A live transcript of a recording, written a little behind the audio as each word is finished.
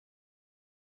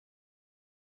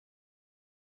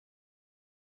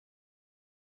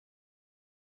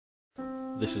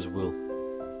This is Will.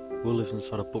 Will lives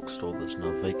inside a bookstore that's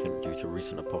now vacant due to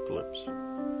recent apocalypse.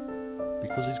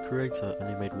 Because he's creator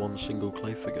only made one single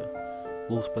clay figure,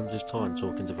 Will spends his time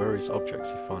talking to various objects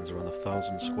he finds around the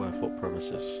 1,000-square-foot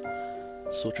premises,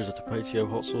 such as a Tapatio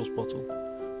hot sauce bottle,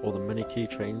 or the many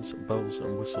keychains, bells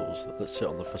and whistles that sit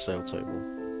on the for sale table.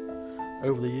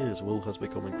 Over the years, Will has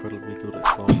become incredibly good at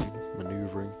climbing,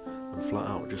 manoeuvring, and flat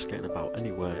out just getting about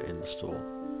anywhere in the store.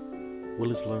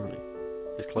 Will is lonely,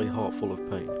 his clay heart full of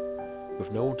pain.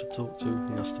 With no one to talk to,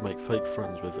 he has to make fake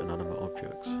friends with inanimate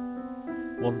objects.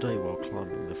 One day while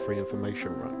climbing the free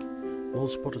information rack, Will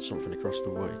spotted something across the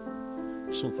way.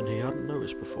 Something he hadn't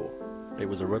noticed before. It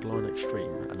was a Redline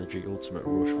Extreme Energy Ultimate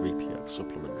Rush VPX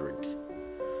supplement drink.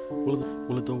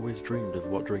 Will had always dreamed of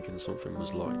what drinking something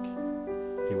was like.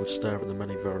 He would stare at the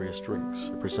many various drinks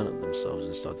that presented themselves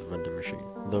inside the vending machine,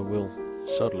 though Will,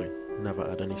 sadly, never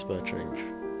had any spare change.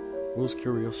 Will's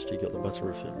curiosity got the better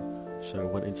of him, so he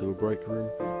went into a break room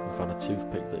and found a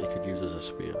toothpick that he could use as a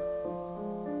spear.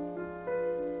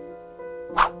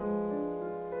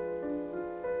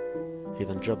 He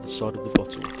then jabbed the side of the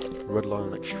bottle.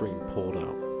 Redline Extreme poured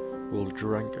out. Will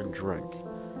drank and drank.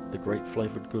 The grape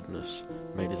flavoured goodness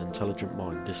made his intelligent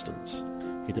mind distance.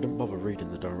 He didn't bother reading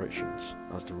the directions,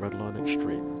 as the Redline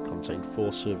Extreme contained 4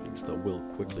 servings that Will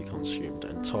quickly consumed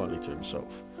entirely to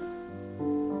himself.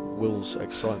 Will's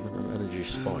excitement and energy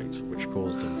spiked, which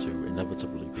caused him to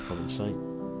inevitably become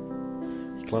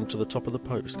insane. He climbed to the top of the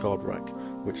postcard rack,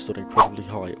 which stood incredibly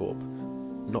high up.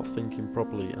 Not thinking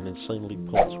properly and insanely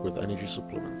pumped with energy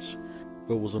supplements,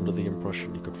 Will was under the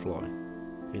impression he could fly.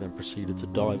 He then proceeded to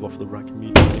dive off the rack,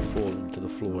 immediately falling to the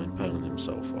floor, impaling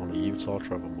himself on a Utah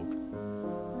travel mug.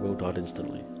 Will died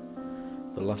instantly.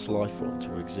 The last life form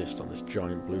to exist on this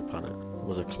giant blue planet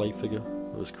was a clay figure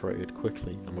that was created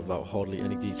quickly and without hardly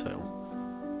any detail.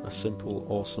 A simple,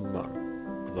 awesome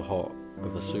man with the heart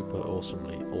of a super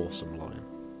awesomely awesome lion.